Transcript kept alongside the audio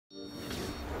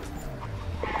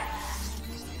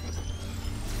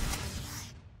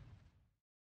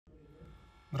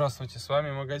Здравствуйте, с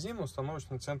вами магазин,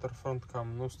 установочный центр FrontCam.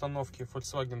 На установке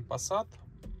Volkswagen Passat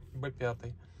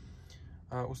B5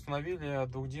 установили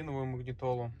двухдиновую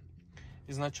магнитолу.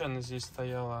 Изначально здесь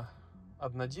стояла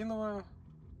однодиновая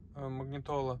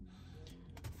магнитола.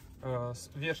 С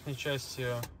верхней части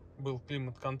был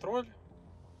климат-контроль,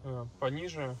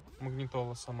 пониже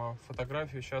магнитола сама.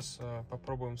 Фотографию сейчас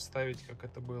попробуем вставить, как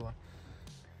это было.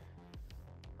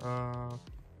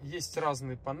 Есть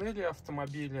разные панели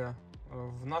автомобиля.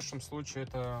 В нашем случае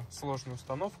это сложная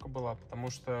установка была, потому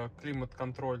что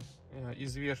климат-контроль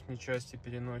из верхней части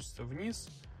переносится вниз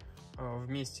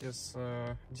вместе с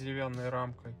деревянной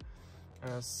рамкой.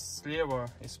 Слева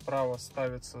и справа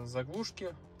ставятся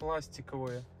заглушки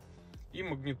пластиковые, и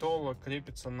магнитола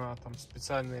крепится на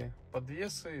специальные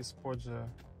подвесы, используя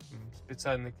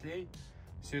специальный клей.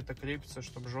 Все это крепится,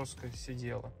 чтобы жестко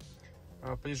сидело.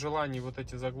 При желании вот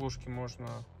эти заглушки можно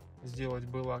сделать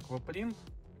было аквапринт.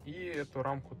 И эту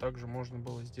рамку также можно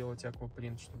было сделать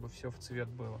аквапринт, чтобы все в цвет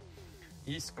было.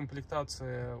 Есть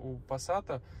комплектация у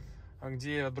Passat,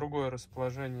 где другое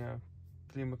расположение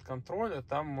климат-контроля,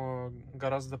 там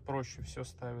гораздо проще все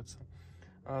ставится.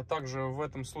 Также в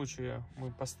этом случае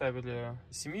мы поставили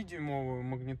 7-дюймовую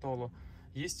магнитолу.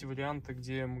 Есть варианты,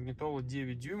 где магнитола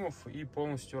 9 дюймов и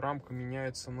полностью рамка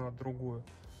меняется на другую.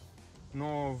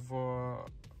 Но в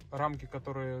рамке,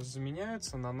 которая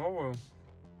заменяется на новую,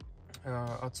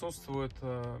 отсутствует,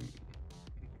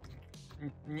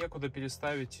 некуда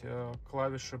переставить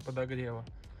клавиши подогрева.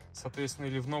 Соответственно,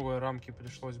 или в новые рамки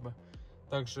пришлось бы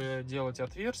также делать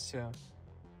отверстия,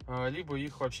 либо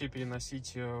их вообще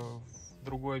переносить в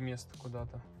другое место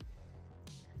куда-то.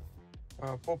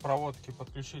 По проводке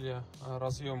подключили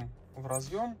разъем в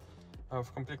разъем. В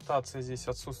комплектации здесь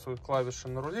отсутствуют клавиши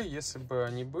на руле. Если бы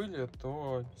они были,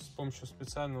 то с помощью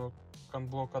специального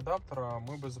конблок адаптера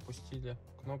мы бы запустили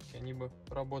кнопки, они бы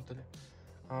работали.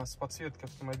 С подсветкой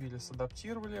автомобиля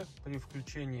садаптировали. При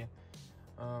включении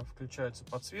включается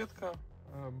подсветка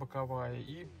боковая,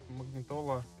 и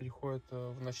магнитола переходит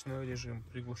в ночной режим,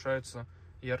 приглушается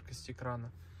яркость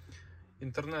экрана.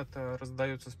 Интернет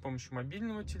раздается с помощью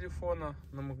мобильного телефона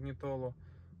на магнитолу.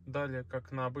 Далее,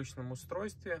 как на обычном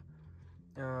устройстве,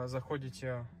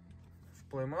 заходите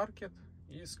в Play Market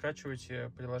и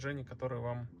скачиваете приложение, которое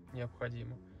вам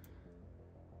необходимо.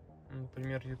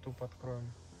 Например, YouTube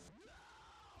откроем.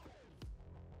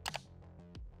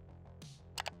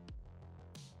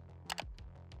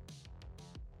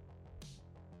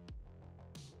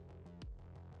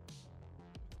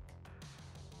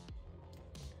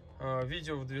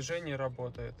 Видео в движении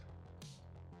работает.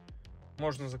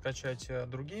 Можно закачать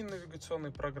другие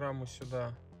навигационные программы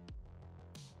сюда.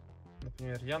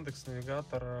 Например, Яндекс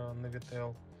Навигатор,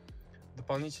 Navitel.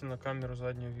 Дополнительно камеру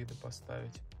заднего вида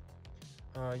поставить.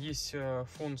 Есть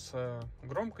функция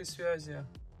громкой связи.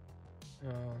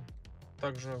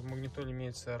 Также в магнитоле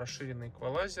имеется расширенный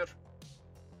эквалайзер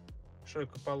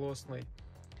широкополосный.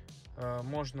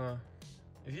 Можно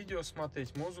видео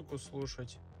смотреть, музыку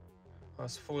слушать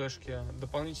с флешки.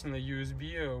 Дополнительно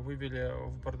USB вывели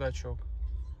в бардачок.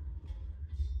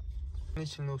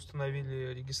 Дополнительно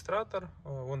установили регистратор.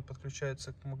 Он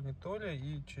подключается к магнитоле,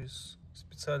 и через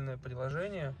специальное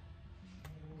приложение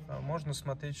можно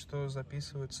смотреть, что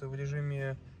записывается в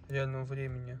режиме реального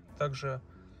времени. Также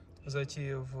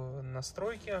зайти в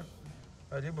настройки,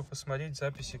 либо посмотреть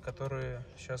записи, которые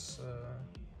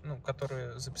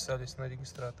которые записались на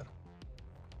регистратор.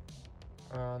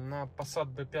 На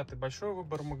Passat B5 большой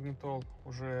выбор магнитол.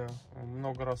 Уже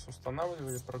много раз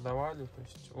устанавливали, продавали, то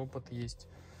есть опыт есть.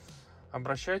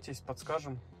 Обращайтесь,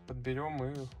 подскажем, подберем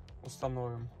и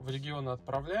установим. В регионы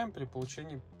отправляем, при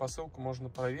получении посылку можно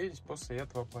проверить, после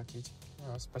этого оплатить.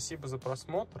 Спасибо за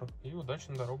просмотр и удачи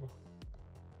на дорогах.